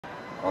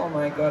Oh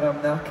my god, I'm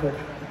knackered.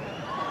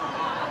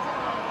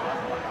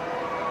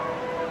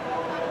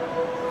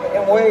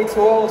 Getting way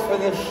too old for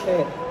this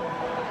shit.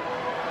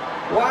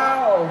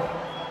 Wow!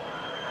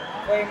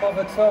 Playing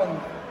Mother Tongue.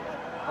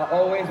 I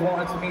always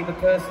wanted to meet the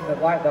person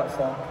that liked that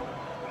song.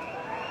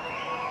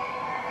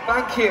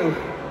 Thank you.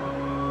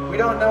 We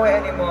don't know it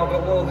anymore,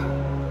 but we'll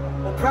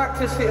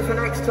practice it for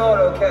next tour,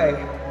 okay?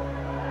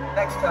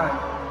 Next time.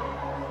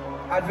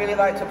 I'd really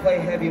like to play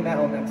heavy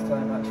metal next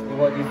time, actually.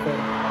 What do you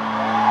think?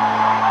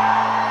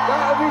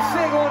 That'll be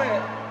sick, won't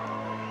it?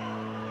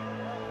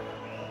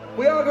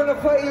 We are going to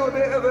play you a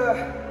bit of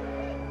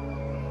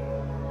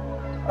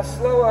a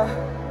slower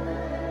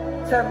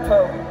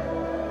tempo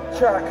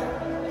track.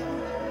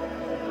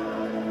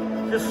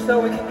 Just so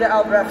we can get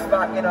our breaths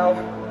back, you know.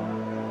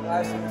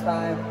 Buy some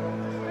time.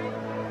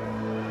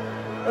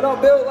 We're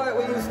not built like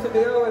we used to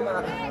be, are we,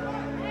 man?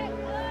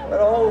 We're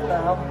old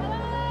now.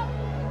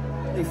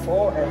 Nearly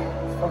 40.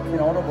 It's fucking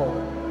horrible.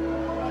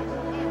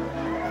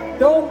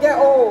 Don't get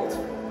old.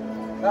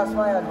 That's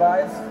my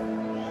advice.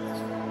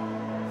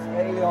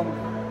 Stay young.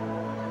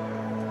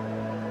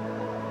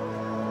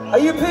 Are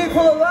you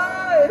people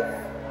alive?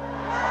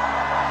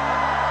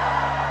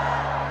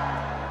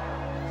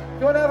 Do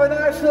you want to have a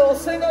nice little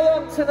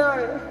sing-along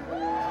tonight?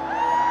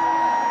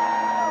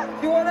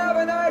 Do you want to have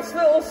a nice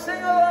little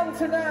sing-along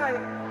tonight?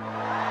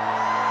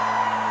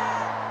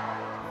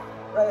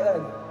 Right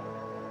then.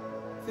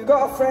 If you've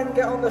got a friend,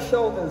 get on the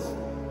shoulders.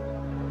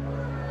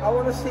 I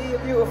want to see your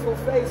beautiful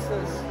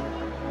faces.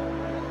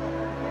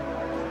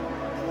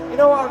 You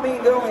know what I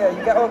mean, don't you?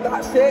 You get on,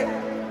 that's it.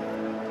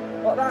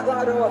 What that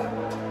lad or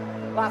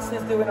lass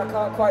is doing, I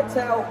can't quite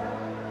tell.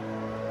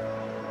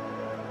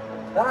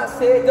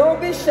 That's it, don't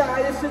be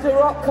shy, this is a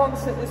rock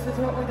concert, this is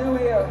what we do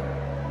here.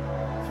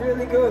 It's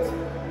really good.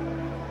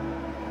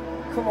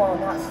 Come on,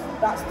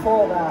 that's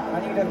poor that. I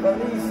need at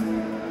least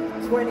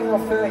 20 or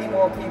 30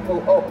 more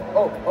people up,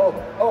 up, up,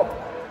 up.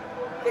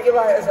 Get your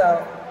lighters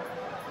out.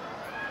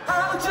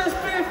 I'll just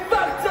be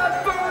fucked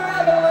up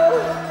forever.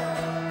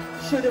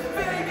 Should have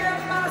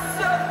figured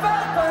myself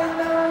out by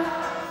now.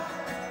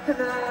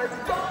 And I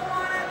don't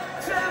want to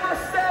tear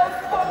myself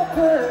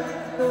open,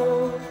 no.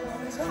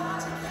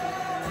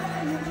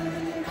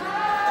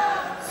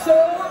 So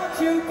won't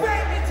you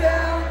break me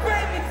down,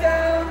 break me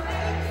down.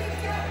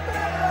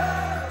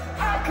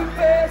 I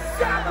confess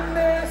I'm a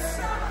mess.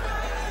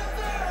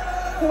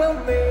 Well,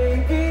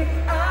 maybe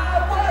I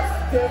was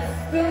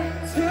destined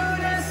to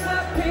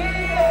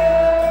disappear.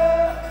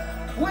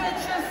 We're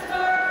just a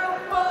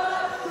room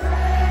of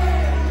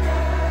strangers,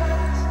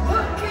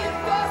 looking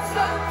for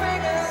something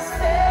to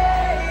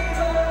save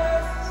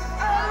us.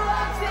 Our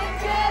lives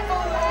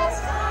together last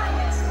night.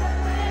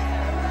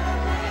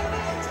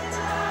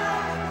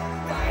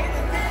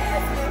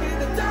 Living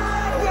the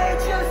dark. We're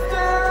just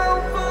a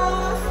room full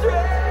of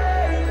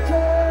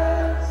strangers.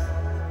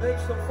 Make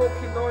some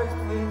fucking noise,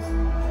 please.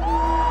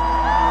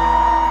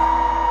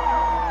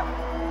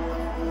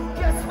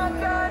 Guess my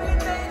guardian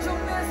angel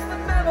missed the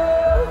memo.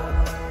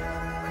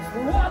 'Cause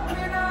we're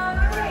walking on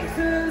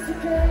razors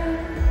again.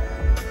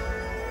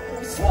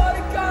 We swore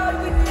to God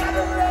we'd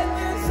never let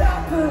this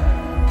happen.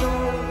 No.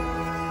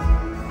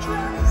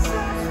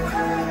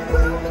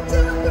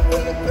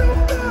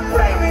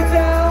 Break me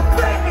down,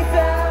 break me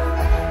down.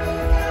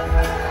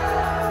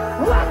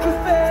 I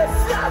confess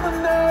I'm a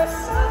mess.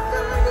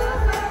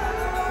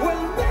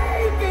 Well,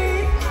 maybe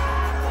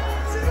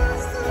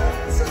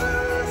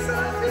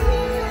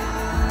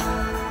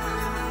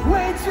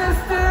we're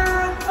just a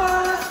room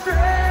full of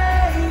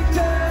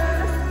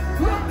strangers,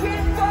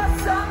 looking for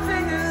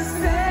something to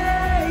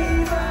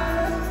save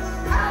us.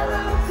 How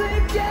long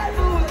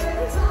together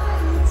we're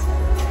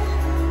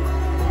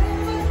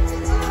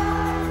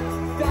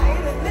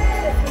dying to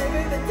live,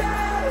 living to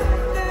die.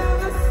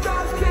 Never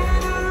stops,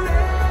 can't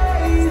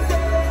erase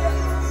it.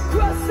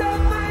 Cross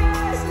out my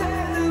eyes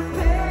and the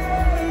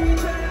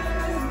pages.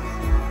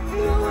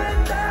 You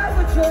and I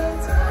were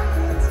just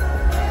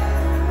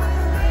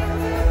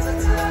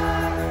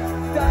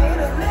dying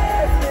to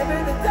live,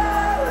 living to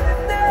die. It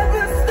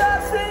never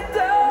stops and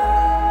don't.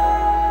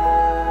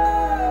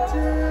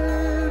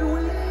 Did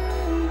we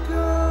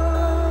go?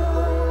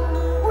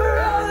 We're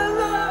all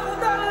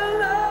alone, all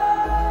alone.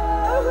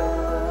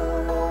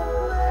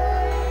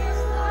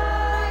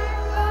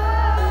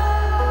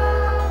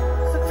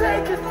 So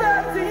take us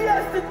back to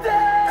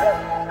yesterday.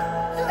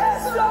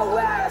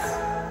 SOS.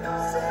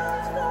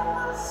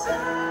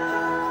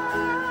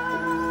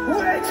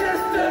 We're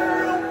just a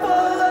room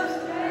full of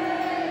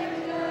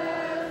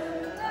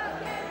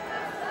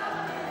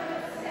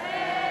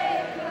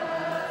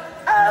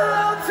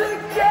alone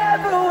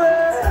together.